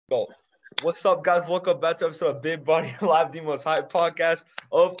Go. What's up, guys? Welcome back to episode of Big Body Live, the most hype podcast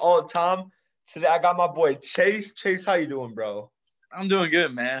of all time. Today, I got my boy Chase. Chase, how you doing, bro? I'm doing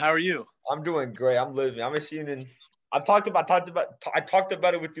good, man. How are you? I'm doing great. I'm living. I'm seeing. I talked about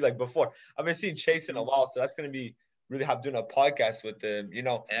it with you like before. I've been seeing Chase in a while, so that's gonna be really hype doing a podcast with him.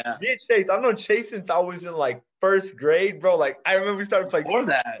 Yeah. Me and Chase. I've known Chase since I was in like first grade, bro. Like I remember we started playing. Before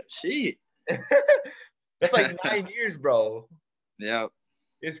that, shit. That's like 9 years, bro. Yeah.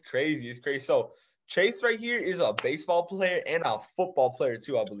 It's crazy. So Chase right here is a baseball player and a football player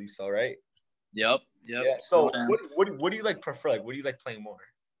too, I believe so, right? Yep. Yeah. So what do you like prefer? Like, what do you like playing more?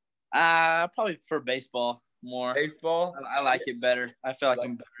 Probably prefer baseball more. Baseball. I like it better. I feel like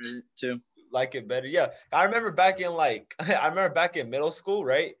I'm better at it too. Like it better, yeah. I remember back in middle school,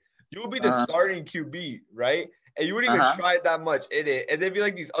 right? You would be the starting QB, right? And you wouldn't even try that much in it. And there'd be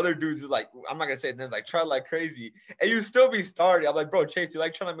like these other dudes who like, I'm not gonna say it, then like try like crazy. And you still be starting. I'm like, bro, Chase, you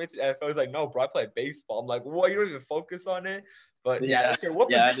like trying to make it NFL? I was like, no, bro, I play baseball. I'm like, what? You don't even focus on it? But yeah,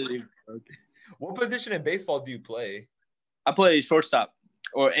 what position in baseball do you play? I play shortstop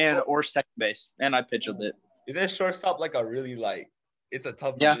or second base, and I pitch a bit. Isn't shortstop like a really it's a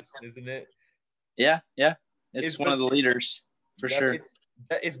tough position, isn't it? Yeah. It's one of the leaders for sure.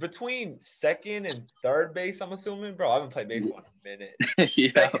 It's between second and third base, I'm assuming, bro. I haven't played baseball in a minute. Yeah.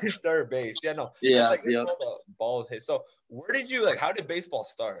 Second, third base. Yeah, no. Yeah. That's where the balls hit. So how did baseball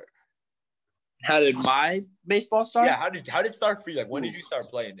start? How did my baseball start? Yeah, how did it start for you? Like, when did you start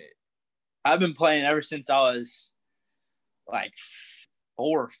playing it? I've been playing ever since I was like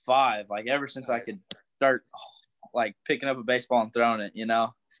 4 or 5. Like ever since I could start like picking up a baseball and throwing it,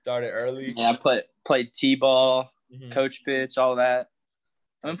 Started early. Yeah, I played T-ball, coach pitch, all that.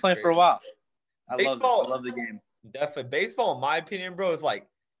 I've been playing for a while. I love the game. Definitely. Baseball, in my opinion, bro, is like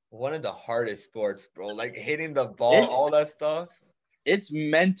one of the hardest sports, bro. Like hitting the ball, all that stuff. It's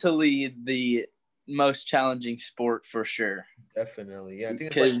mentally the most challenging sport for sure. Definitely, yeah.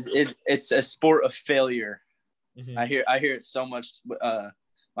 Because it's a sport of failure. Mm-hmm. I hear it so much.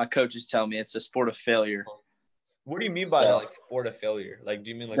 My coaches tell me it's a sport of failure. What do you mean by that, like sport of failure? Like, do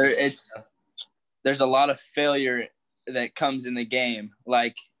you mean like there's a lot of failure that comes in the game.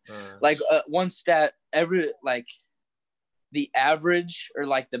 Like one stat, the average or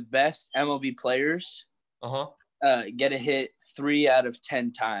like the best MLB players get a hit 3 out of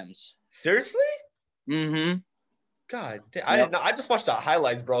 10 times. Seriously? Mm-hmm. God damn. I didn't know. I just watched the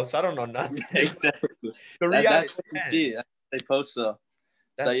highlights, bro, so I don't know nothing. Exactly. 3 out of 10. You see. They post though.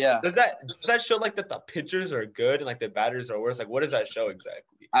 So yeah. Does that show like that the pitchers are good and like the batters are worse? Like, what does that show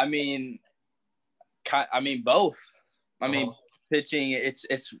exactly? I mean both. I mean, pitching. It's.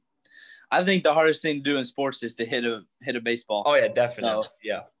 I think the hardest thing to do in sports is to hit a baseball. Oh yeah, definitely. So.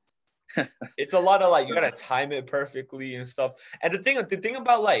 Yeah. It's a lot of like you gotta time it perfectly and stuff. And the thing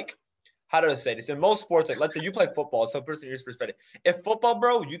about like, how do I say this? In most sports, like let's say you play football, so person in your perspective. If football,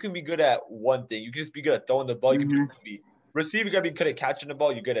 bro, you can be good at one thing. You can just be good at throwing the ball. You can be receiver, you gotta be good at catching the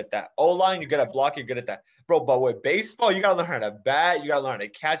ball. You're good at that. O-line, you're good at blocking. You're good at that, bro. But with baseball, you gotta learn how to bat. You gotta learn how to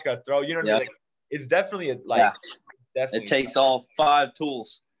catch. You gotta throw. You know what I mean? Like, it's definitely Definitely. It takes all 5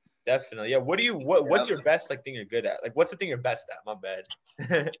 tools. Definitely. Yeah. What's your best thing you're good at? Like, what's the thing you're best at? My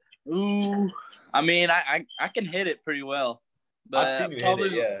bad. Ooh. I mean, I can hit it pretty well. But I've seen you hit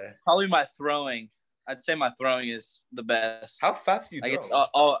it, yeah. Probably my throwing. I'd say my throwing is the best. How fast do you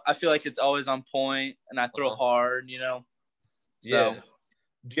throw? I feel like it's always on point, and I throw hard, So. Yeah.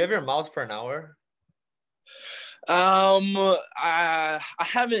 Do you have your miles per hour? I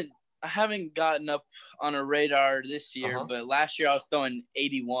haven't gotten up on a radar this year, but last year I was throwing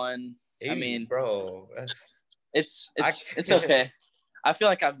 81. 80, I mean, bro, it's okay. I feel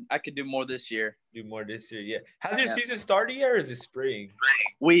like I could do more this year. Yeah. Has your season started yet, or is it spring?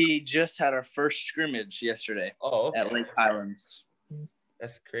 We just had our first scrimmage yesterday. Oh, okay. At Lake Highlands.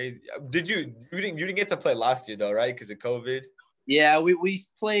 That's crazy. You didn't get to play last year though, right? Because of COVID. Yeah, we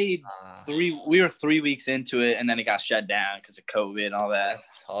played 3. We were 3 weeks into it, and then it got shut down because of COVID and all that. That's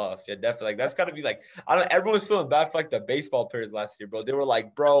tough. Yeah, definitely. Like that's got to be like I don't. Everyone's feeling bad for like the baseball players last year, bro. They were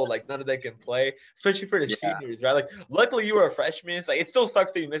like, bro, like none of them can play, especially for the seniors, right? Like, luckily you were a freshman. It's like it still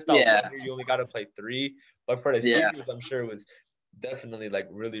sucks that you missed out 1 year. You only got to play 3, but for the seniors, I'm sure it was definitely like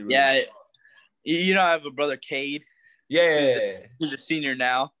really, really. Yeah, I have a brother, Cade. Yeah. Who's a senior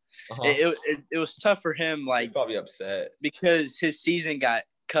now. It was tough for him, like he's probably upset because his season got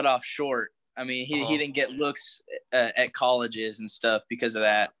cut off short. I mean, he didn't get looks at colleges and stuff because of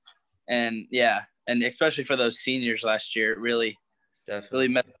that, and especially for those seniors last year, it really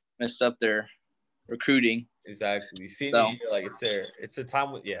messed up their recruiting. Exactly, senior year, like it's a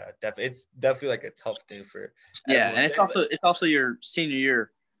time it's definitely like a tough thing for everyone. And it's also your senior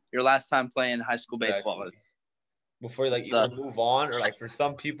year your last time playing high school baseball. Exactly. Before like So- either move on or like for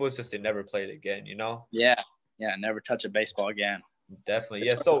some people it's just they never played again, you know? Yeah, never touch a baseball again. Definitely. It's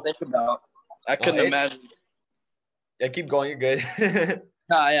Yeah. hard So to think about. I couldn't imagine. yeah, keep going. You're good.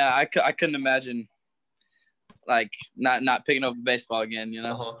 No, yeah, I couldn't imagine like not picking up a baseball again. You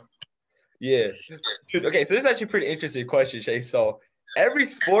know. Uh-huh. Yeah. Dude, okay, so this is actually a pretty interesting question, Chase. So every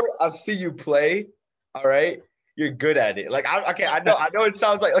sport I've seen you play, all right, you're good at it. Like I know it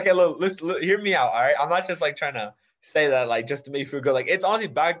sounds like okay, look, hear me out, all right? I'm not just like trying to say that like just to make you feel good. Like it's honestly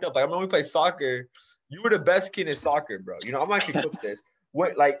backed up. Like I remember we played soccer, you were the best kid in soccer, bro. You know, I'm actually clip this.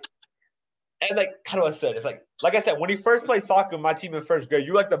 When like and like how do I say it? It's like I said, when he first played soccer, my team in first grade,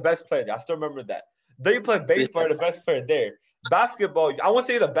 you were like the best player there. I still remember that. Then you played baseball, you're the best player there. Basketball, I won't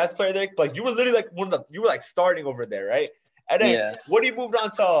say you're the best player there, but you were literally like you were like starting over there, right? And then when you moved on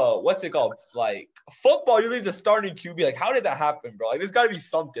to what's it called? Like football, you leave the starting QB. Like, how did that happen, bro? Like there's gotta be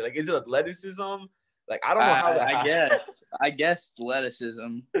something. Like, is it athleticism? Like, I don't know how that happened. I guess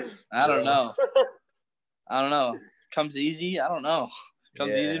athleticism. I don't know. Comes easy. I don't know.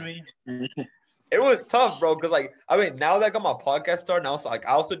 Comes easy to me. It was tough, bro. Cause like, I mean, now that I got my podcast started, now so like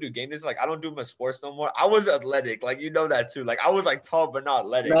I also do game days. Like I don't do my sports no more. I was athletic, like you know that too. Like I was like tall but not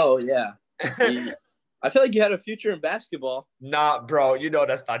athletic. No, yeah. I feel like you had a future in basketball. Nah, bro. You know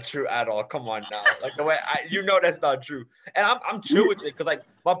that's not true at all. Come on now. Like the way you know that's not true. And I'm chill with it because like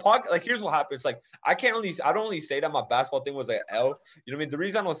my podcast. Like here's what happens. Like I don't really say that my basketball thing was like L. You know what I mean? The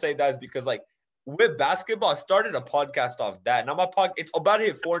reason I don't say that is because like. With basketball, I started a podcast off that. Now my podcast, it's about to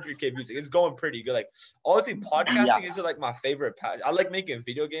hit 400K views. It's going pretty good. Like honestly, podcasting isn't like my favorite passion. I like making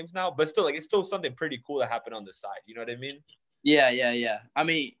video games now, but still, like it's still something pretty cool that happened on the side. You know what I mean? Yeah. I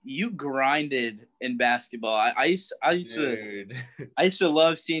mean, you grinded in basketball. I used to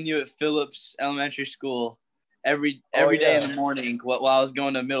love seeing you at Phillips Elementary School every day in the morning while I was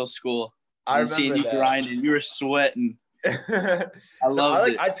going to middle school. I remember seeing you grinding. You were sweating. I loved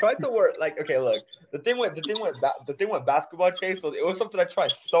it. I tried to work like okay. Look, the thing with basketball, Chase, was it was something I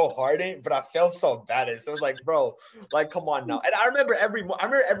tried so hard in, but I felt so bad at it. So it was like, bro, like come on now. And I remember every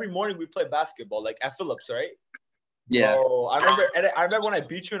morning we played basketball like at Phillips, right? Yeah. Bro, I remember when I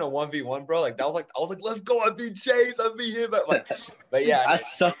beat you in a 1v1, bro. Like that was like I was like, let's go. I beat Chase. I beat him. But yeah, I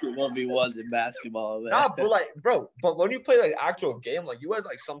suck at 1v1s in basketball. Man. Nah, but like, bro, but when you play like actual game, like you had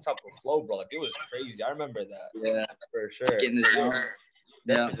like some type of flow, bro. Like it was crazy. I remember that. Yeah, for sure. Getting this zone.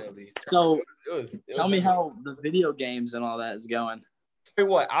 Definitely. Yeah. So tell me how the video games and all that is going. Hey,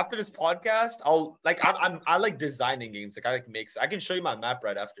 what? After this podcast, I like designing games. Like I can show you my map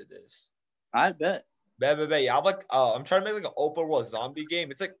right after this. I bet. Yeah, I'm trying to make like an open world zombie game.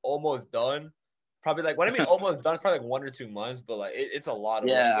 It's like almost done. Probably like when I mean almost done, it's probably like 1 or 2 months, but like it's a lot of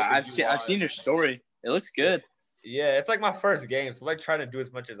I've seen your story. It looks good. Yeah, it's like my first game, so I'm like trying to do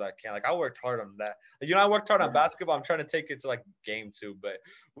as much as I can. Like I worked hard on that. Like, you know, I worked hard on basketball. I'm trying to take it to like game 2, but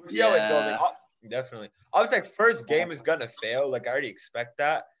we'll see how it goes. Like, definitely. Obviously, like first game is gonna fail. Like I already expect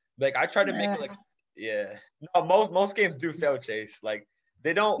that. Like I try to make it like No, most games do fail, Chase. Like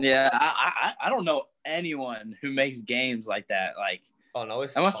they don't. Yeah, I don't know anyone who makes games like that. Like, oh no,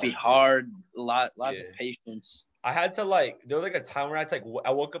 that must be hard. Lots of patience. I had to there was like a time where I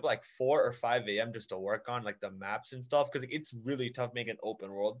woke up like 4 or 5 a.m. just to work on like the maps and stuff because it's really tough making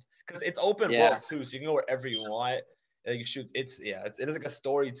open worlds because it's open world too, so you can go wherever you want. And you shoot. It is like a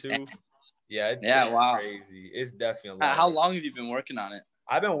story too. Yeah, it's crazy. It's definitely a lot. How long have you been working on it?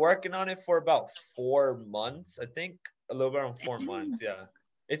 I've been working on it for about 4 months, I think. A little bit around 4 months. Yeah,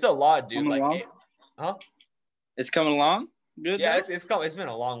 it's a lot, dude. It's coming along. Good. Yeah, it's been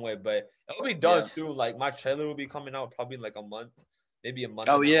a long way, but it'll be done soon. Like my trailer will be coming out probably in like a month, maybe a month.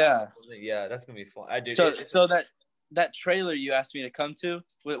 Oh yeah. Yeah, that's gonna be fun. I do. So that trailer you asked me to come to,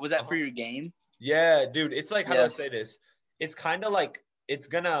 was that for your game? Yeah, dude. It's like, how do I say this? It's kind of like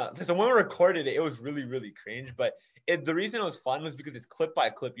so when we recorded it, it was really, really cringe. But the reason it was fun was because it's clip by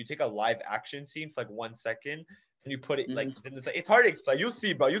clip. You take a live action scene for like 1 second, and you put it it's hard to explain. You'll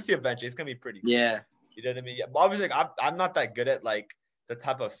see, bro. You'll see eventually. It's gonna be pretty cool. Yeah. You know what I mean? Yeah. But obviously, like, I'm not that good at like the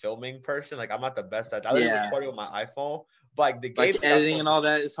type of filming person. Like I'm not the best at that. I literally recording with my iPhone. But like the game editing and all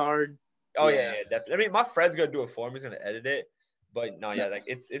that is hard. Oh yeah, definitely. I mean, my friend's gonna do it for me. He's gonna edit it. But no, like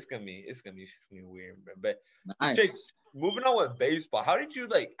it's gonna be weird. But nice. Jake, moving on with baseball, how did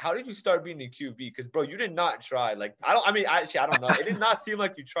you start being a QB? Because bro, you did not try. Like I don't know. It did not seem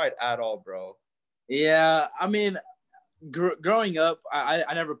like you tried at all, bro. Yeah, I mean, growing up,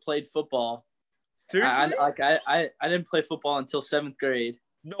 I never played football. Seriously? I didn't play football until 7th grade.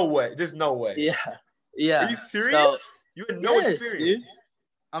 No way. There's no way. Yeah. Are you serious? You had no experience. Dude.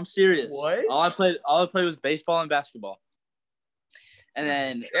 I'm serious. What? All I played was baseball and basketball. And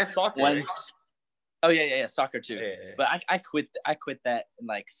then soccer. once, soccer too. Yeah. But I quit that in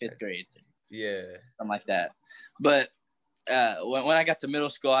like 5th grade. Yeah. Something like that. But when I got to middle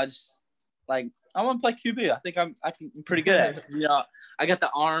school, I just like I want to play QB. I think I'm pretty good at it. You know, I got the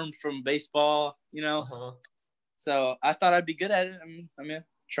arm from baseball. You know, so I thought I'd be good at it. I mean,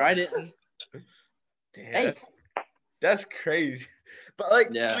 tried it. And, damn, that's crazy. But like,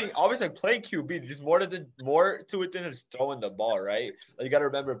 I mean, obviously, like, playing QB, there's more to it than just throwing the ball, right? Like, you got to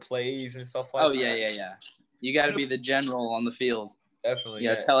remember plays and stuff like that. Yeah. You got to be the general on the field. Definitely. You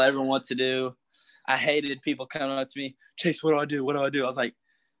got to tell everyone what to do. I hated people coming up to me, Chase, what do I do? What do I do? I was like,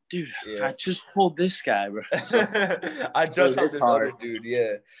 dude, I just pulled this guy, bro. So, I just helped this other dude.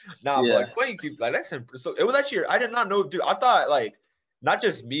 Yeah. But like playing QB, like that's so it was actually I did not know, dude. I thought like not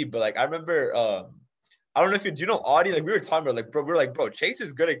just me, but like I remember I don't know if do you know Audie? Like we were talking about like bro, Chase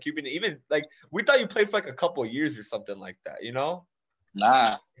is good at QB. Even like we thought you played for like a couple of years or something like that, you know?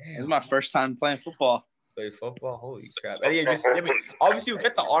 Nah. Damn. It was my first time playing football. Play football, holy crap! And yeah, I mean, obviously you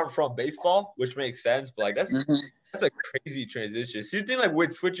get the arm from baseball, which makes sense. But like that's a crazy transition. So you think like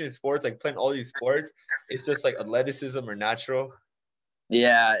with switching sports, like playing all these sports, it's just like athleticism or natural?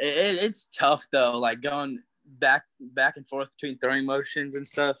 Yeah, it's tough though. Like going back and forth between throwing motions and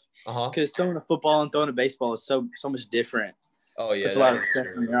stuff. Because throwing a football and throwing a baseball is so much different. Oh yeah, there's a lot of stress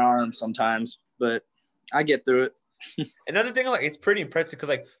on your arm sometimes, but I get through it. Another thing, like it's pretty impressive because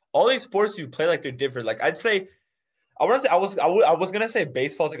like all these sports you play, like they're different. Like I'd say, I was gonna say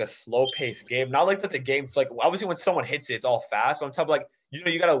baseball is like a slow paced game. Not like that the game's like obviously when someone hits it, it's all fast. But I'm talking like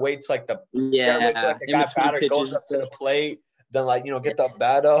you gotta wait till like the guy batter goes up to the plate, then like get the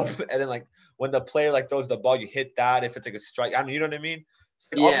bat up, and then like when the player like throws the ball, you hit that if it's like a strike. I mean, you know what I mean?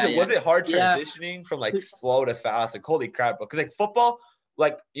 So, like, was it hard transitioning from like slow to fast? Like holy crap! Because like football,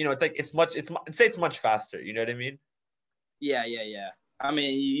 like it's much faster. You know what I mean? Yeah. I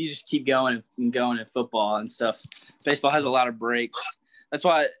mean, you just keep going and going in football and stuff. Baseball has a lot of breaks. That's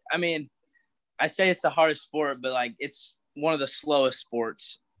why, I mean, I say it's the hardest sport, but, like, it's one of the slowest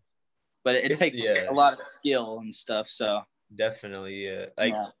sports. But it takes a lot of skill and stuff, so. Definitely, yeah.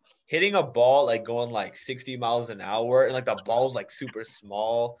 Like, hitting a ball, like, going, like, 60 miles an hour, and, like, the ball's, like, super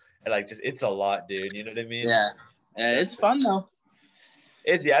small. And, like, just it's a lot, dude. You know what I mean? Yeah. It's fun, though.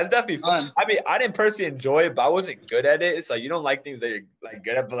 It's definitely fun. I mean, I didn't personally enjoy it, but I wasn't good at it. It's like you don't like things that you're like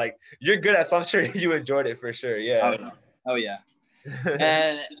good at, but like you're good at, so I'm sure you enjoyed it for sure. Yeah. Oh yeah.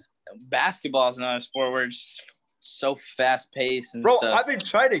 And basketball is another sport where it's so fast paced and stuff. I've been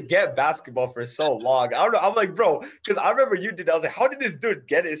trying to get basketball for so long. I don't know. I'm like, bro, because I remember you did. I was like, how did this dude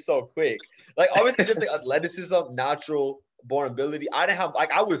get it so quick? Like, obviously, just like athleticism, natural born ability. I didn't have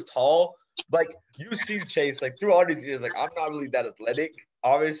I was tall. Like you see Chase, like through all these years, like I'm not really that athletic.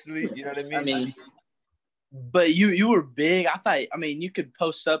 Obviously, you know what I mean? I mean, but you were big. I mean, you could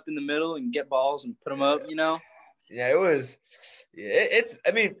post up in the middle and get balls and put them up, you know? Yeah, it was. Yeah, it's.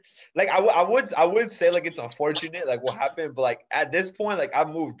 I mean, like I would say like it's unfortunate like what happened, but like at this point, like I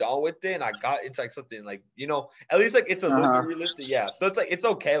moved on with it and it's like something like at least like it's a little bit realistic. Yeah, so it's like it's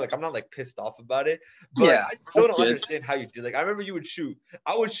okay. Like I'm not like pissed off about it, but like, I still don't understand how you do. Like I remember you would shoot.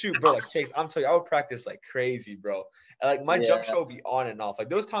 I would shoot, bro. Like Chase, I'm telling you, I would practice like crazy, bro. And like my jump shot would be on and off. Like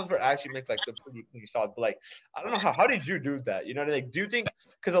those times where it actually makes like some pretty clean shots. But like I don't know how did you do that? You know what I mean? Like, do you think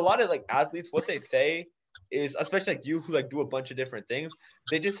because a lot of like athletes, what they say is, especially like you who like do a bunch of different things,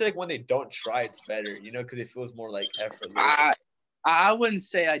 they just say like when they don't try, it's better, because it feels more like effortless. I wouldn't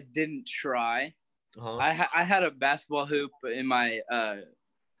say I didn't try. I had a basketball hoop in my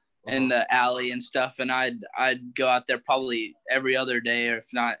in the alley and stuff, and I'd go out there probably every other day, or if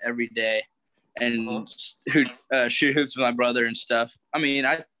not every day, and shoot hoops with my brother and stuff. I mean,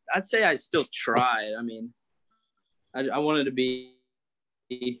 I'd say I still tried. I mean, I wanted to be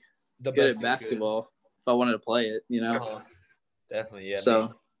the good at basketball if I wanted to play it, Definitely, yeah.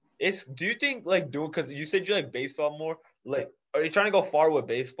 So, do you think like because you said you like baseball more? Like, are you trying to go far with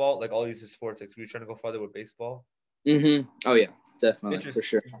baseball? Like all these sports, like, are you trying to go farther with baseball? Oh yeah, definitely for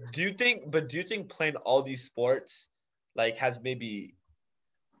sure. Do you think playing all these sports like has maybe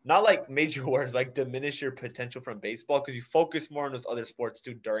not like major words, like diminish your potential from baseball because you focus more on those other sports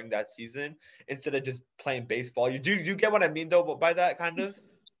too during that season instead of just playing baseball? You get what I mean though, by that kind of?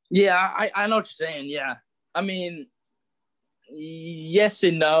 Yeah, I know what you're saying. Yeah, I mean, yes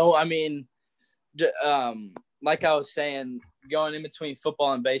and no. I mean, like I was saying, going in between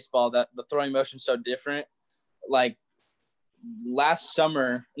football and baseball, that the throwing motion's so different. Like the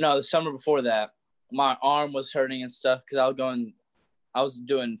summer before that, my arm was hurting and stuff because I was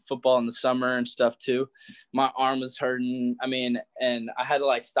doing football in the summer and stuff too. My arm was hurting. I mean, and I had to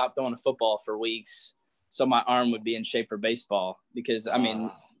like stop throwing a football for weeks so my arm would be in shape for baseball because I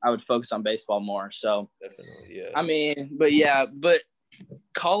mean I would focus on baseball more. So definitely, yeah. I mean, but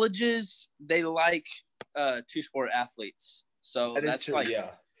colleges they like 2-sport athletes. So That is that's true, like yeah.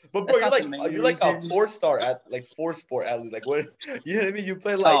 But bro, that's not the main you're like a reason. 4-star at like 4-sport athlete. Like what? You know what I mean? You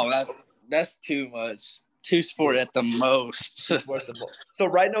play like that's too much. 2-sport at the most. So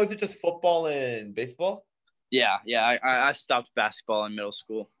right now is it just football and baseball? Yeah. I stopped basketball in middle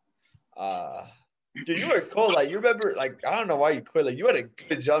school. Dude, you were cool. Like you remember, like I don't know why you quit. Like you had a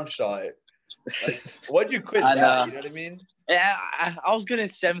good jump shot. Like why'd you quit that? You know what I mean? Yeah, I was good in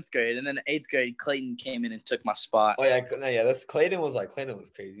 7th grade, and then 8th grade, Clayton came in and took my spot. Oh yeah. That's Clayton was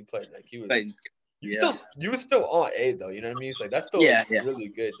crazy. He played like he was. Clayton's, you were still on A though. You know what I mean? It's like that's still really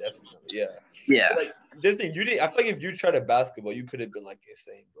good, definitely. Yeah. But, like this thing, you didn't. I feel like if you tried a basketball, you could have been like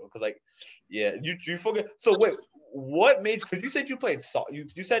insane, bro. Because like, yeah, you forget. So wait, what made? Because you said you played soccer.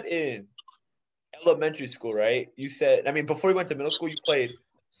 You said in elementary school, right? You said. I mean, before you went to middle school, you played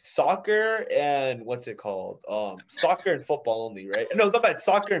soccer and what's it called? Soccer and football only, right? No, not bad.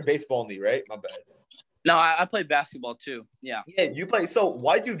 Soccer and baseball only, right? My bad. No, I played basketball too. Yeah. Yeah, you played. So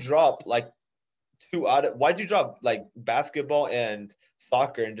why'd you drop like why'd you drop like basketball and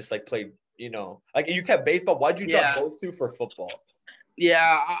soccer and just like play? You know, like you kept baseball. Why'd you drop those two for football?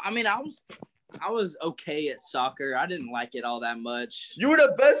 Yeah, I mean, I was okay at soccer. I didn't like it all that much. You were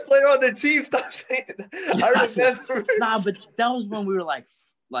the best player on the team. Stop saying that. I remember. Nah, but that was when we were like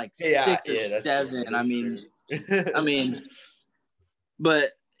 6 or 7. I mean,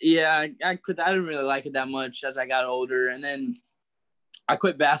 but yeah, I didn't really like it that much as I got older, and then I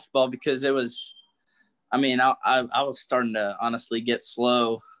quit basketball because it was. I mean, I was starting to honestly get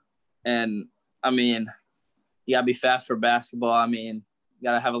slow, and I mean, you gotta be fast for basketball. I mean, you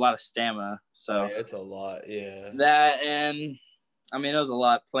gotta have a lot of stamina. So it's a lot, yeah. That and I mean, it was a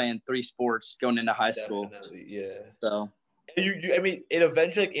lot playing 3 sports going into high school. Definitely, yeah. So I mean, it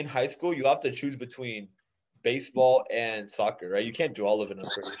eventually like, in high school you have to choose between baseball and soccer, right? You can't do all of it, I'm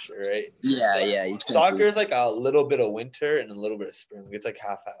pretty sure, right? Yeah, like, yeah. Soccer is like a little bit of winter and a little bit of spring. It's like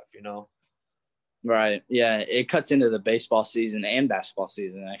half, you know? Right. Yeah, it cuts into the baseball season and basketball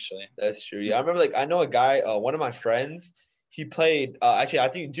season, actually. That's true. Yeah, I remember I know a guy, one of my friends, he played. Actually, I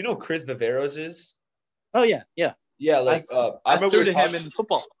think. Do you know who Chris Viveros is? Oh yeah. Yeah, I remember threw to him in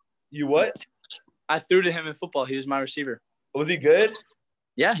football. You what? I threw to him in football. He was my receiver. Was he good?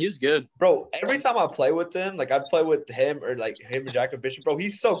 Yeah, he was good. Bro, every time I play with him, like I play with him or like him and Jacob Bishop, bro,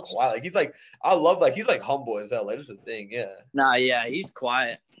 he's so quiet. Like he's like, I love he's like humble as hell. Like that's the thing, yeah. Nah, yeah, he's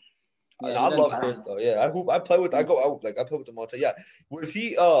quiet. Yeah, I love Chris though. Yeah, I play with I play with him all the time. Yeah. Was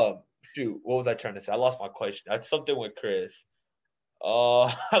he shoot, what was I trying to say? I lost my question. I had something with Chris.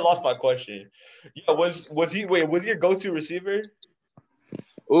 I lost my question. Yeah, was he your go-to receiver?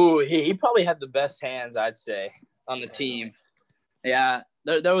 Ooh, he probably had the best hands, I'd say, on the team. Yeah.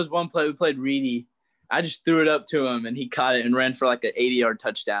 There was one play we played Reedy. I just threw it up to him and he caught it and ran for like an 80-yard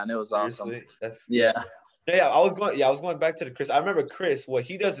touchdown. It was awesome. Yeah. Yeah, I was going back to the Chris. I remember Chris, what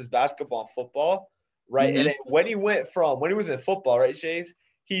he does is basketball and football, right? Mm-hmm. And when he was in football, right, Chase,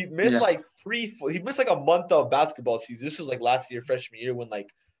 he missed he missed like a month of basketball season. This was like last year, freshman year, when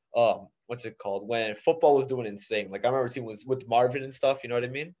what's it called? When football was doing insane. Like I remember team was with Marvin and stuff, you know what I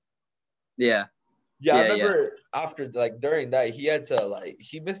mean? Yeah. Yeah, I remember after during that he had to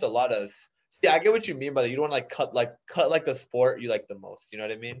he missed a lot of. Yeah, I get what you mean by that. You don't want to cut the sport you like the most. You know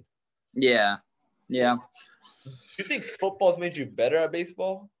what I mean? Yeah. Yeah. Do you think football's made you better at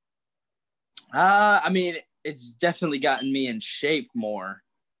baseball? I mean, it's definitely gotten me in shape more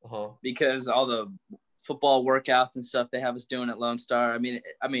because all the football workouts and stuff they have us doing at Lone Star. I mean,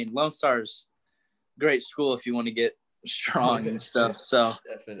 Lone Star's great school if you want to get strong and stuff. So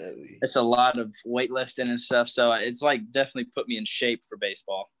definitely, it's a lot of weightlifting and stuff. So it's definitely put me in shape for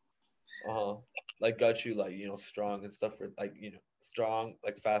baseball. Got you strong and stuff for strong,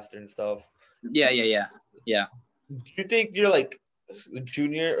 faster and stuff. Yeah. Do you think you're a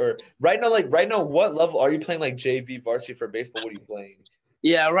junior or right now, what level are you playing JV varsity for baseball? What are you playing?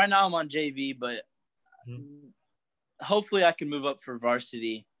 Yeah, right now I'm on JV, but hopefully I can move up for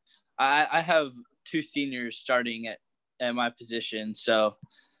varsity. I have 2 seniors starting at my position, so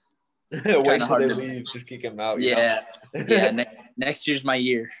wait till they leave, just kick them out. Yeah. Next year's my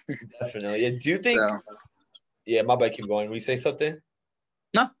year. Definitely. Yeah. Do you think? So, yeah, my bad. Keep going. Will you say something?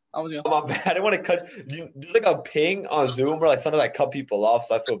 No, I was going. My bad. I didn't want to cut. Do a ping on Zoom or sometimes I cut people off,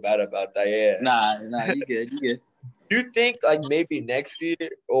 so I feel bad about that. Yeah. Nah, you good. You good. Do you think maybe next year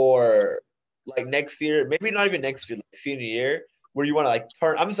or next year, maybe not even next year, senior year, where you want to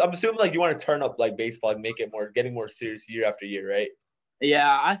turn? I'm assuming you want to turn up baseball and make it getting more serious year after year, right? Yeah,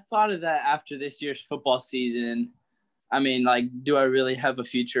 I thought of that after this year's football season. I mean, like, do I really have a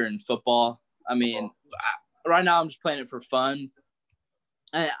future in football? I mean, right now I'm just playing it for fun.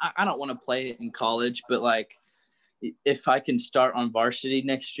 I don't want to play it in college, but like, if I can start on varsity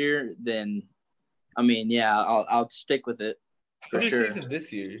next year, then I mean, yeah, I'll stick with it for How's your sure. season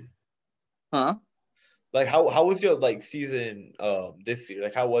this year? Huh? Like how was your like season this year?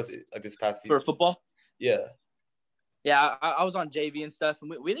 Like how was it like this past season? For football? Yeah. Yeah, I was on JV and stuff,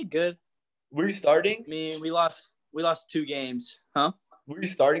 and we did good. Were you starting? I mean, we lost 2 games, huh? Were you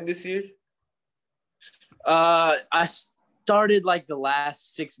starting this year? I started like the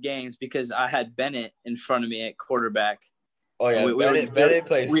last 6 games because I had Bennett in front of me at quarterback. Oh yeah, Bennett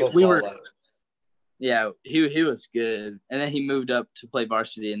plays football. We were, yeah, he was good, and then he moved up to play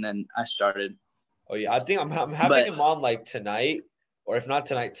varsity, and then I started. Oh yeah, I think I'm having him on like tonight, or if not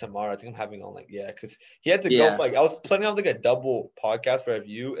tonight, tomorrow. I think I'm having on like because he had to go for, like I was planning on like a double podcast for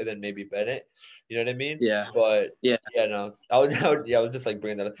you and then maybe Bennett. You know what I mean? Yeah. But no, I would just like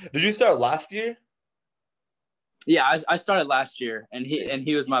bring that up. Did you start last year? Yeah, I started last year, and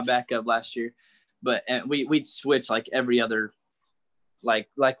he was my backup last year, but we'd switch like every other, like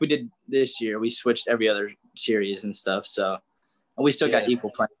we did this year. We switched every other series and stuff, so and we still got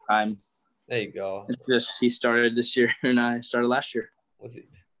equal playing time. There you go. It's just he started this year and I started last year. Was it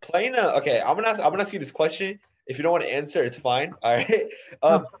playing? Okay, I'm gonna ask you this question. If you don't want to answer, it's fine. All right.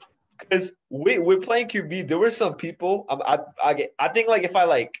 Because we're playing QB. There were some people. I think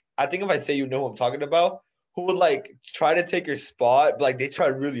if I say you know who I'm talking about, who would like try to take your spot, but, like they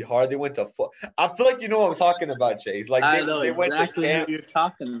tried really hard. They went to I feel like you know what I'm talking about, Chase. Like I know they exactly went to camp. Who you're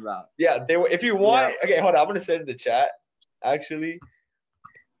talking about. Yeah, they were. If you want, okay, hold on. I'm gonna send in the chat. Actually, is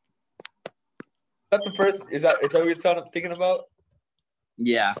that the person? Is that what you're thinking about?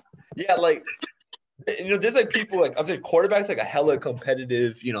 Yeah. Yeah, like there's like people like I'm saying quarterback's like a hella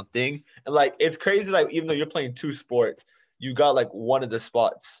competitive, thing. And like it's crazy, like even though you're playing 2 sports, you got like one of the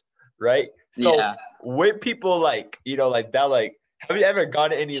spots, right? So with people like, like that, like have you ever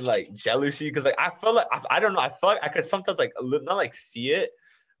gotten any like jealousy? Because like I feel like I don't know, I feel like I could sometimes like not like see it,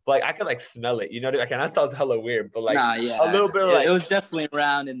 but like I could like smell it, you know what I mean? Like, and that sounds hella weird, but like a little bit like it was definitely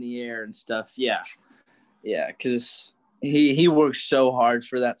around in the air and stuff. Yeah. Yeah, because he works so hard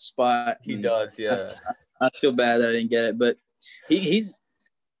for that spot. He does, yeah. I feel bad that I didn't get it, but he's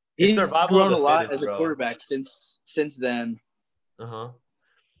grown a lot as a quarterback since then.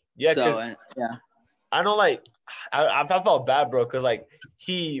 Yeah, so, I know, like I felt bad, bro, because like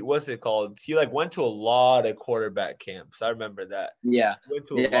what's it called? He like went to a lot of quarterback camps. I remember that. Yeah,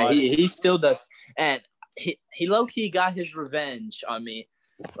 he still does, and he low key got his revenge on me,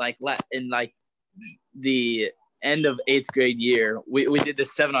 like in like the end of 8th grade year. We did the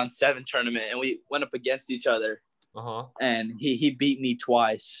 7-on-7 tournament, and we went up against each other. And he beat me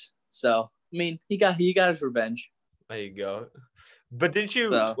twice. So I mean, he got his revenge. There you go. But didn't you?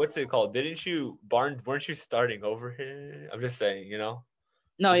 What's it called? Didn't you? Weren't you starting over him? I'm just saying,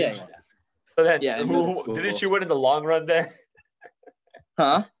 No, yeah. So then, didn't you win in the long run then?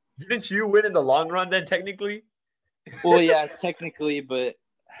 Huh? Didn't you win in the long run then, technically? Well, yeah, technically, but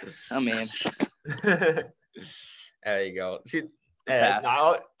I mean, there you go. See,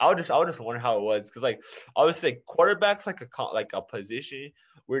 I would just wonder how it was, because like obviously quarterback's like a position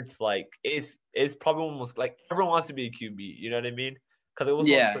where it's like it's probably almost like everyone wants to be a QB. You know what I mean? Because it was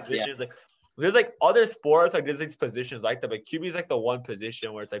one positions like there's like other sports like there's these positions like that, but QB is like the one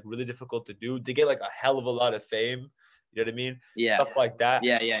position where it's like really difficult to do. They get like a hell of a lot of fame. You know what I mean? Yeah. Stuff like that.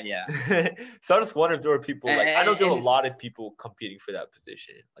 Yeah. So I just wonder if there were people like I know there were a lot of people competing for that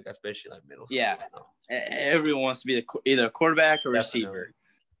position, like especially like middle school. Yeah. Everyone wants to be either a quarterback or receiver.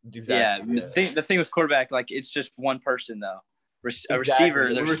 Exactly. Yeah. The thing with quarterback, like it's just one person though. A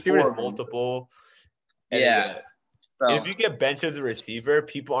receiver, there's multiple. Yeah. So, if you get benched as a receiver,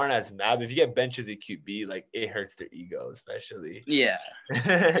 people aren't as mad. If you get benched as a QB, like it hurts their ego, especially. Yeah.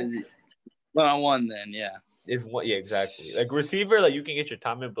 1-on-1 then, yeah. Exactly. Like receiver, like you can get your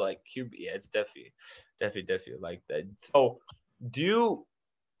time in, but like QB, it's definitely like that. So,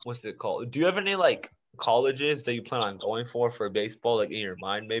 what's it called? Do you have any like colleges that you plan on going for baseball, like in your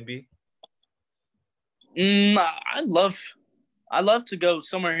mind, maybe? I'd love to go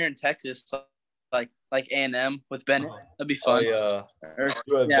somewhere here in Texas, like A&M with Bennett. That'd be fun. Oh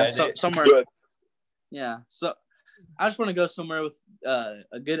yeah. Somewhere. Yeah. So I just want to go somewhere with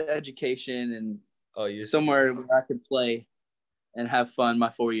a good education and somewhere where I could play and have fun my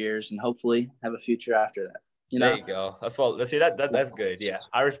 4 years and hopefully have a future after that. There you go. That's good. Yeah,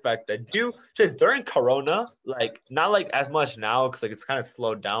 I respect that. Just during Corona, like not like as much now because like it's kind of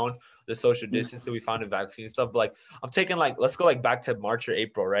slowed down. the social distance that we found in vaccine stuff. But like, I'm taking like, let's go like back to March or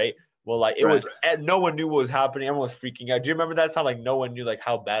April, right? Well, like it was, no one knew what was happening. Everyone was freaking out. Do you remember that time? Like no one knew like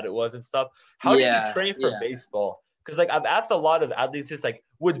how bad it was and stuff. How did you train for baseball? Because like I've asked a lot of athletes, just like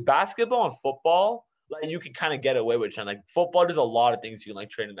with basketball and football, like you can kind of get away with it. Like football, there's a lot of things you can like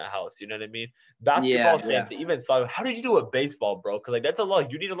train in the house. You know what I mean? Basketball, same thing. Even so, how did you do with baseball, bro? Because like that's a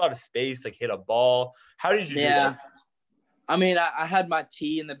lot. You need a lot of space, like hit a ball. How did you do that? I mean, I had my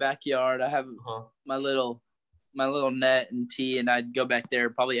tee in the backyard. I have my little net and tee, and I'd go back there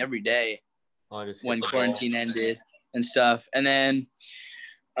probably every day when quarantine ended and stuff. And then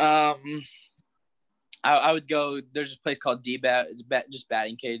I would go. There's this place called D-Bat. It's just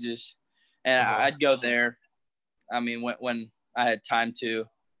batting cages, and I'd go there. I mean, when I had time to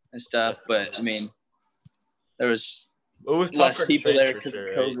and stuff. But I mean, there was less people there because of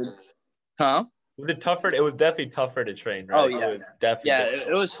COVID. Right? Huh? Was it tougher? It was definitely tougher to train, right? Oh yeah, it was definitely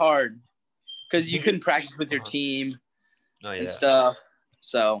it was hard because you couldn't practice with your team and stuff.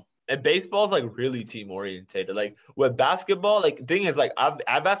 So. And baseball's like really team oriented. Like with basketball, like thing is like I've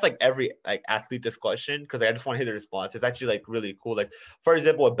asked like every like athlete this question because I just want to hear the response. It's actually like really cool. Like for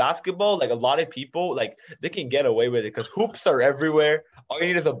example, with basketball, like a lot of people like they can get away with it because hoops are everywhere. All you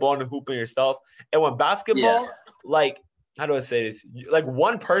need is a ball and a hoop in yourself. And when basketball, like how do I say this? Like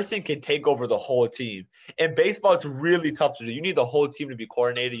one person can take over the whole team. In baseball, it's really tough to do. You need the whole team to be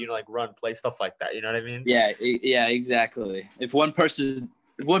coordinated. You know, like run, play, stuff like that. You know what I mean? Yeah, exactly. If one person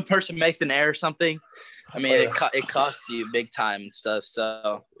makes an error or something, I mean, it costs you big time and stuff.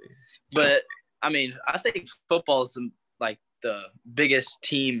 So, but I mean, I think football is like the biggest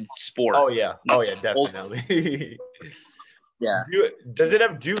team sport. Oh yeah, definitely. Yeah. Do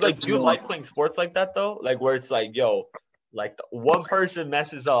you like playing sports like that though? Like where it's like, yo, like one person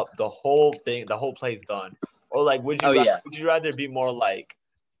messes up, the whole play's done. Or like, would you rather be more like,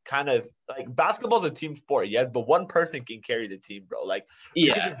 kind of like basketball's a team sport, yes, but one person can carry the team, bro. Like,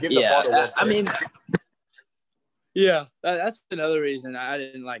 you can just give the ball to one person. I mean, that's another reason I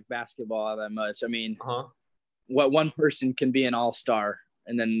didn't like basketball that much. I mean, what one person can be an all-star,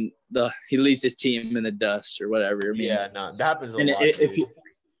 and then he leaves his team in the dust or whatever. I mean, that happens a lot.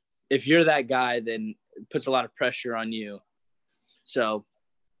 If you're that guy, then it puts a lot of pressure on you. So,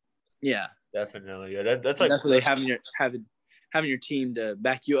 yeah, definitely. Yeah, that's like definitely having your team to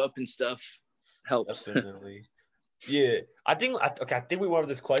back you up and stuff helps. Definitely. Yeah. I think we went over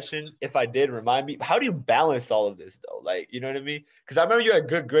this question. If I did, remind me, how do you balance all of this though? Like, you know what I mean? Because I remember you had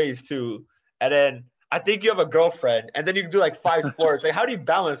good grades too. And then I think you have a girlfriend and then you can do like 5 sports. Like, how do you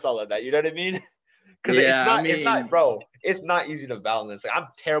balance all of that? You know what I mean? Because it's not, bro, it's not easy to balance. Like, I'm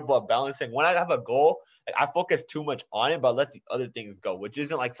terrible at balancing. When I have a goal, like, I focus too much on it, but I let the other things go, which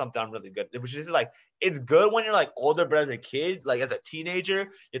isn't like something I'm really good at. Which is like, it's good when you're like older, but as a kid, like as a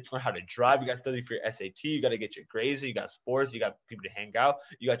teenager, you have to learn how to drive. You got to study for your SAT. You got to get your grades. You got sports. You got people to hang out.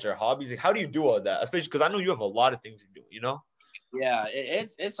 You got your hobbies. Like, how do you do all that? Especially because I know you have a lot of things to do, you know? Yeah,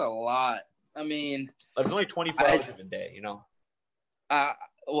 it's a lot. I mean, like, there's only 24 hours in a day, you know?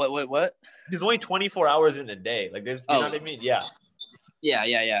 What? There's only 24 hours in a day. Like, there's, you know what I mean? Yeah.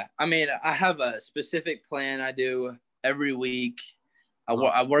 Yeah. I mean, I have a specific plan I do every week.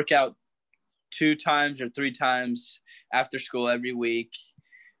 I work out 2 times or 3 times after school every week.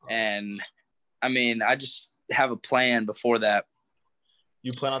 And, I mean, I just have a plan before that.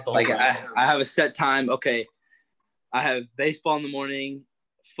 You plan out the whole like I have a set time. Okay, I have baseball in the morning,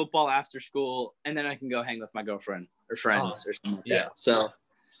 football after school, and then I can go hang with my girlfriend or friends or something like that. So,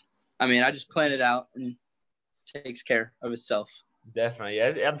 I mean, I just plan it out and takes care of itself. Definitely.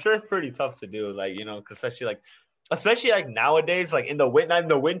 Yeah, I'm sure it's pretty tough to do. Like, you know, especially like nowadays, like in the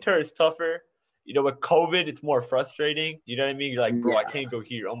winter it's tougher. You know, with COVID, it's more frustrating. You know what I mean? You're like, bro, I can't go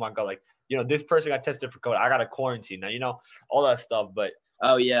here. Oh my God. Like, you know, this person got tested for COVID. I got to quarantine now, you know, all that stuff. But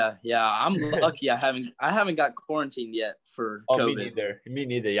oh yeah. I'm lucky. I haven't got quarantined yet for COVID. Me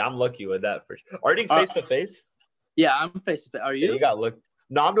neither. Yeah, I'm lucky with that for sure. Are you face to face? Yeah, I'm face to face. Are you? Yeah, you got look.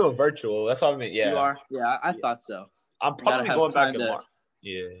 No, I'm doing virtual. That's what I mean. Yeah. You are? Yeah, I thought so. I'm probably going back in March.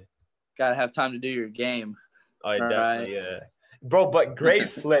 Yeah. Gotta have time to do your game. Oh, definitely, yeah. Bro, but grade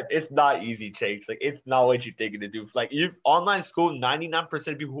slip, it's not easy, Chase. Like, it's not what you're thinking to do. Like, online school, 99%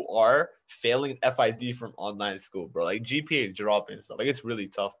 of people who are failing FISD from online school, bro. Like, GPA is dropping and stuff. Like, it's really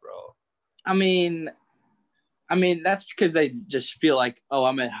tough, bro. I mean, that's because they just feel like, oh,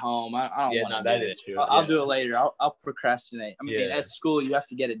 I'm at home. I don't want to. That is true. I'll do it later. I'll procrastinate. I mean, at school, you have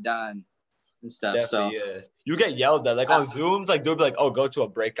to get it done and stuff. Definitely, so you get yelled at. Like on Zooms, like they'll be like, oh, go to a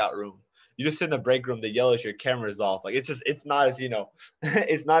breakout room. You just sit in the break room, they yell at your camera's off. Like, it's not as, you know,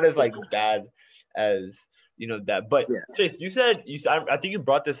 it's not as like bad as, that. But Yeah. Chase, I think you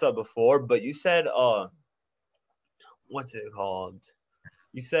brought this up before, but you said what's it called?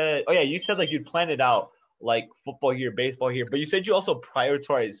 You said like you'd plan it out like football here, baseball here, but you said you also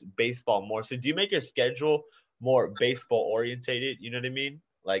prioritize baseball more. So do you make your schedule more baseball orientated? You know what I mean?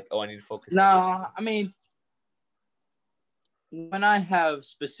 Like, I need to focus. No, I mean, when I have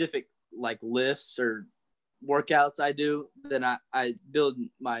specific like lists or workouts I do, then I build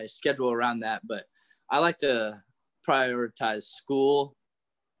my schedule around that. But I like to prioritize school,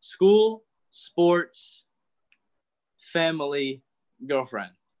 sports, family,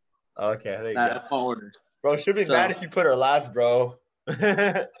 girlfriend. Okay, there you go. That's my order. Bro, she'll be mad if you put her last, bro.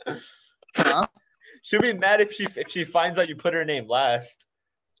 Huh? She'll be mad if she finds out you put her name last.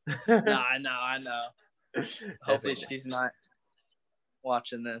 No, I know. Hopefully she's not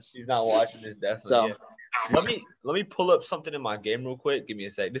watching this. She's not watching this, definitely. So yeah. Let me pull up something in my game real quick. Give me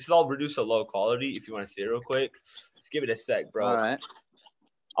a sec. This is all reduced to low quality. If you want to see it real quick, just give it a sec, bro. All right.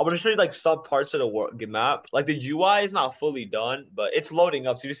 I'm gonna show you like some parts of the map. Like the UI is not fully done, but it's loading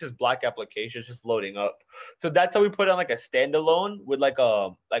up. So this is black application, it's just loading up. So that's how we put it on like a standalone with like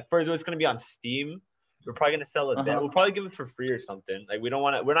first it's gonna be on Steam. We're probably gonna sell it. We'll probably give it for free or something. Like we don't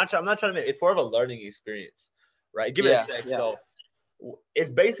want to. I'm not trying to make. It's more of a learning experience, right? Give it a sec. Yeah. So it's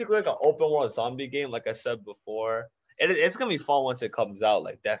basically like an open world zombie game, like I said before. It's gonna be fun once it comes out.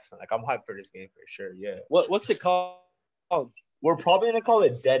 Like definitely. Like I'm hyped for this game for sure. Yeah. What's it called? We're probably gonna call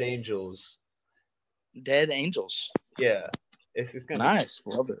it Dead Angels. Dead Angels. Yeah. It's gonna nice.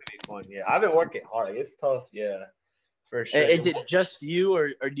 Love it. Be fun. Yeah. I've been working hard. It's tough. Yeah. For sure. Is it just you, or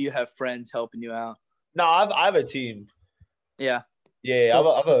do you have friends helping you out? No, I have a team. Yeah. Yeah.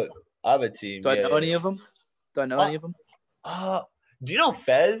 Cool. I have a team. Do I know any of them? Do you know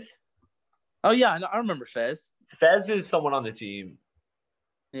Fez? Oh yeah, I remember Fez. Fez is someone on the team.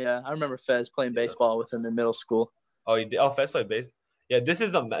 Yeah, I remember Fez playing baseball with him in middle school. Oh, you did? Oh, Fez played baseball. Yeah, this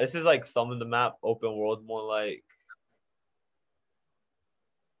is like some of the map, open world, more like.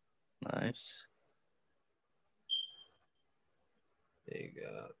 Nice. There you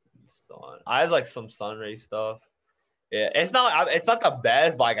go. I have like some sunray stuff. Yeah, it's not the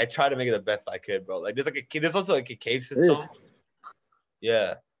best, but like I try to make it the best I could, bro. Like there's also like a cave system. Dude.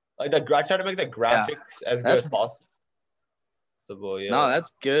 Yeah, like I try to make the graphics as good as possible. Yeah. No,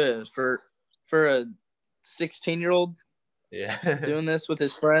 that's good for a 16-year-old. Yeah, doing this with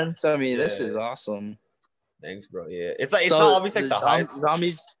his friends. I mean, this is awesome. Thanks, bro. Yeah, it's not obviously like the highest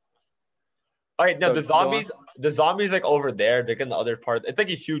zombies. All right, now the zombies like over there. They're in the other part. It's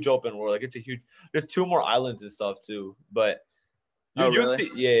like a huge open world. Like it's a huge. There's 2 more islands and stuff too. But really?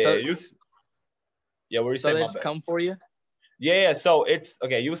 See, yeah. What are you saying? So they just come for you? Yeah. So it's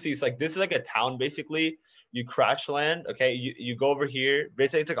okay. You'll see. It's like this is like a town basically. You crash land. Okay. You go over here.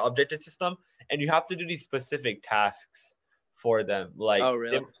 Basically, it's like an objective system, and you have to do these specific tasks for them. Like, oh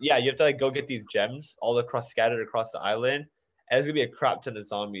really? You have to like go get these gems all scattered across the island. And it's gonna be a crap ton of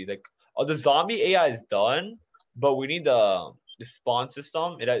zombies. Like, the zombie AI is done, but we need the spawn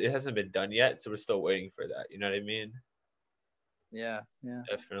system. It hasn't been done yet, so we're still waiting for that. You know what I mean? Yeah.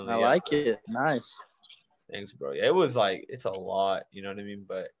 Definitely. I like it. Nice. Thanks, bro. Yeah, it was like it's a lot. You know what I mean?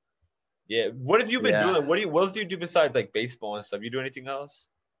 But yeah, what have you been doing? What else do you do besides like baseball and stuff? You do anything else?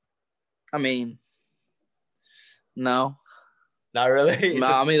 I mean, no. Not really. No,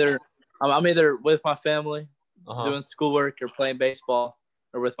 I'm either with my family, doing schoolwork, or playing baseball,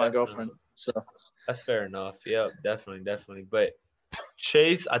 or with my girlfriend. So that's fair enough. Yeah, definitely. But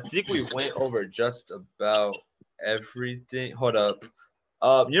Chase, I think we went over just about everything. Hold up.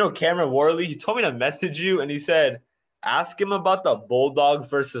 Cameron Worley, he told me to message you, and he said, ask him about the Bulldogs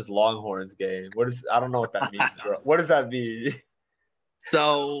versus Longhorns game. I don't know what that means, bro. What does that mean?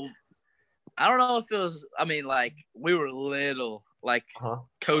 So, I don't know if it was, I mean, like, we were little, like,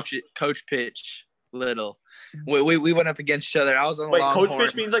 coach pitch little. We went up against each other. I was on the Longhorns. Coach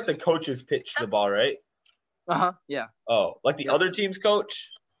pitch means like the coaches pitch the ball, right? Yeah. Oh, like the other team's coach?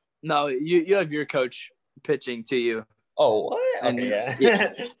 No, you have your coach pitching to you. Oh, what? Okay,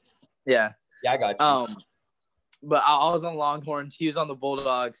 yeah. Yeah, I got you. But I was on Longhorns. He was on the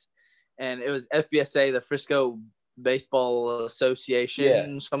Bulldogs, and it was FBSA, the Frisco Baseball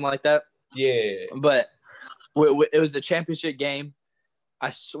Association, something like that. Yeah. But it was a championship game. I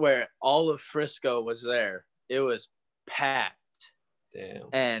swear, all of Frisco was there. It was packed. Damn.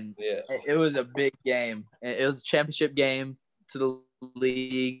 And it was a big game. It was a championship game to the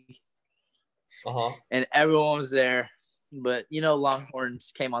league. And everyone was there. But,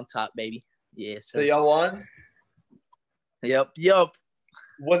 Longhorns came on top, baby. Yeah. So y'all won? Yep.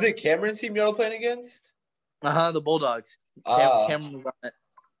 Was it Cameron's team y'all playing against? The Bulldogs. Cameron was on it.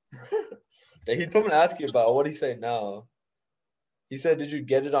 He told me to ask you about what he say now. He said, "Did you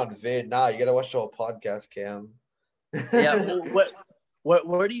get it on vid?" Nah, you gotta watch the whole podcast, Cam. Yeah.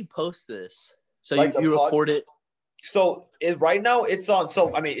 Where do you post this? So Like you record it. So right now it's on.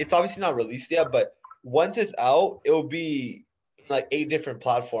 So I mean, it's obviously not released yet, but once it's out, it'll be like 8 different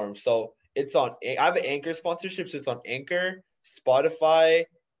platforms. So it's on. I have an Anchor sponsorship, so it's on Anchor, Spotify,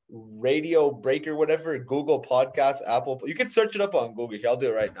 Radio Breaker, whatever, Google Podcasts, Apple. You can search it up on Google. Here, I'll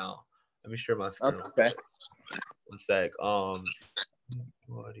do it right now. Let me share my screen. Okay. One sec.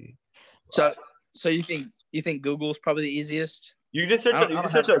 So you think Google's probably the easiest? You just search. You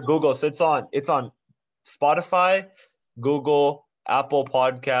just search on Google. So it's on Spotify, Google, Apple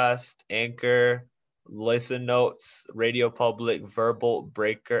Podcast, Anchor, Listen Notes, Radio Public, Verbal,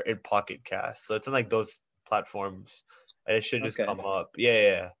 Breaker, and Pocket Cast. So it's on like those platforms. And it should just come up.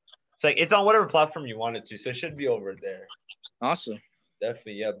 Yeah. It's like it's on whatever platform you want it to. So it should be over there. Awesome.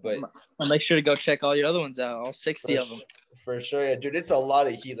 Definitely, yeah. But I'll make sure to go check all your other ones out, all 60 of them. For sure, yeah, dude. It's a lot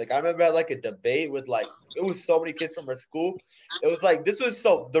of heat. Like I remember I had like a debate with like it was so many kids from our school. It was like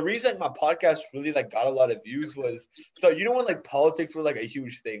the reason my podcast really like got a lot of views was so when like politics were like a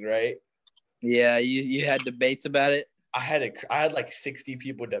huge thing, right? Yeah, you had debates about it. I had like 60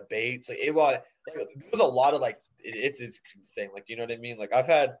 people debates. Like it was a lot of like it's insane. Like you know what I mean? Like I've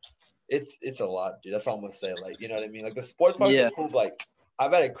had it's a lot, dude. That's all I'm gonna say. Like you know what I mean? Like the sports part is cool. Like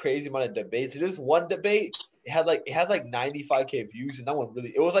I've had a crazy amount of debates. There's one debate. It has like 95K views, and that one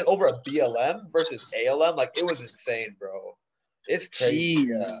really. It was like over a BLM versus ALM. Like it was insane, bro. It's crazy.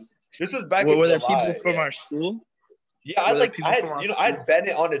 Yeah. This was back in Were there July, people from our school? Yeah, I had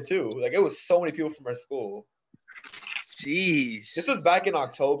Bennett on it too. Like it was so many people from our school. Jeez. This was back in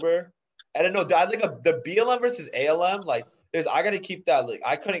October. I don't know. I had like the BLM versus ALM. Like, I gotta keep that. Like,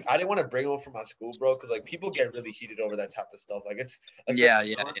 I didn't want to bring them from my school, bro, because like people get really heated over that type of stuff. Like, it's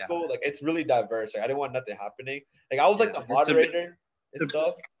school. Like, it's really diverse. Like, I didn't want nothing happening. Like, I was like the moderator and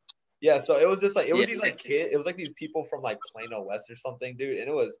stuff. Yeah, so it was just like these like kids. It was like these people from like Plano West or something, dude. And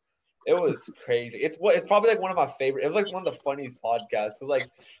it was crazy. It's probably like one of my favorite. It was like one of the funniest podcasts because like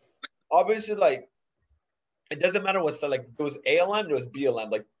obviously like it doesn't matter what like there was ALM, there was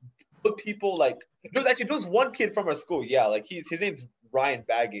BLM. Like the people like there was one kid from our school. Yeah, like his name's Ryan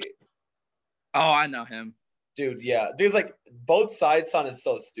Baggett. Oh, I know him. Dude, yeah. There's like both sides sounded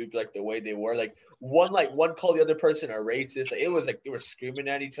so stupid, like the way they were. Like one called the other person a racist. Like, it was like they were screaming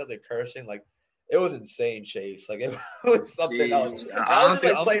at each other, cursing. Like it was insane, Chase. Like it was something else. I'll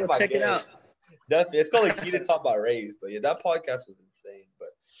check it out. Definitely, it's called like He Didn't Talk About Race, but yeah, that podcast was insane. But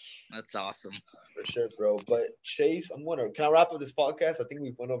that's awesome for sure, bro. But Chase, can I wrap up this podcast? I think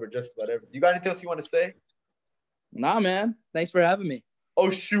we've went over just about everything. You got anything else you want to say? Nah, man. Thanks for having me. Oh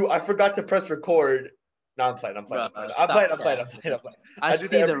shoot, I forgot to press record. No, I'm playing. Bro, I'm playing. I see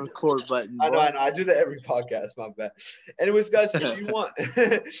the record button. I know. I do that every podcast. My bad. Anyways, guys, if you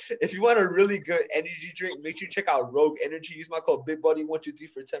want a really good energy drink, make sure you check out Rogue Energy. Use my code BigBuddy123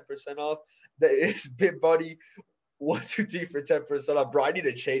 for 10% off. That is BigBuddy123 for 10% off. Bro, I need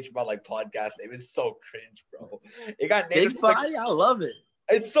to change my like podcast name. It's so cringe, bro. It got named Big Buddy. I love it.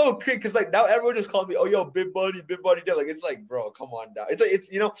 It's so cringe because like now everyone just calls me, oh yo, Big Buddy. Like it's like, bro, come on now. It's like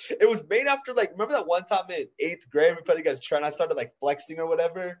it was made after like remember that one time in 8th grade we played against Trent. I started like flexing or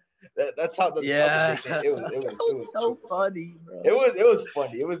whatever. That's how the it was so funny, bro. It was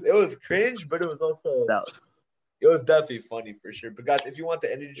funny. It was cringe, but it was also it was definitely funny for sure. But guys, if you want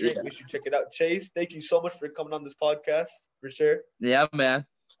the energy drink, we should check it out. Chase, thank you so much for coming on this podcast for sure. Yeah, man.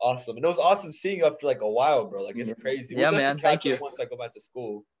 Awesome. And it was awesome seeing you after like a while, bro. Like it's crazy. Yeah, man. Thank you. Once I go back to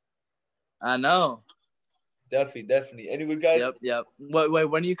school. I know. Definitely. Anyway, guys. Yep. Wait,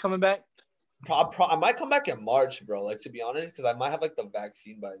 when are you coming back? I might come back in March, bro. Like to be honest, because I might have like the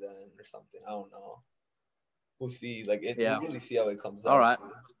vaccine by then or something. I don't know. We'll see. Like we'll really see how it comes out. All right.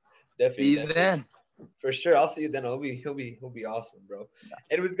 Definitely. See you then. For sure. I'll see you then. He'll be awesome, bro.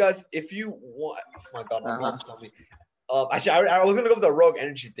 Anyways, guys, if you want, oh my God, my mom's calling me. Actually, I was gonna go with the Rogue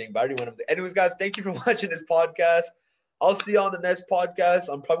Energy thing, but I already went up there. Anyways, guys, thank you for watching this podcast. I'll see you on the next podcast.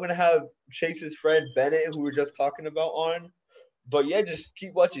 I'm probably gonna have Chase's friend Bennett, who we were just talking about, on. But yeah, just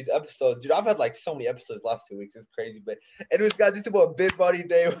keep watching these episodes, dude. I've had like so many episodes last 2 weeks. It's crazy. But anyways, guys, this is about Big Buddy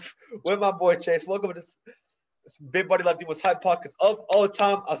Day with my boy Chase. Welcome to this Big Buddy Lefty was Hype Podcast of all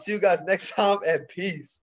time. I'll see you guys next time, and peace.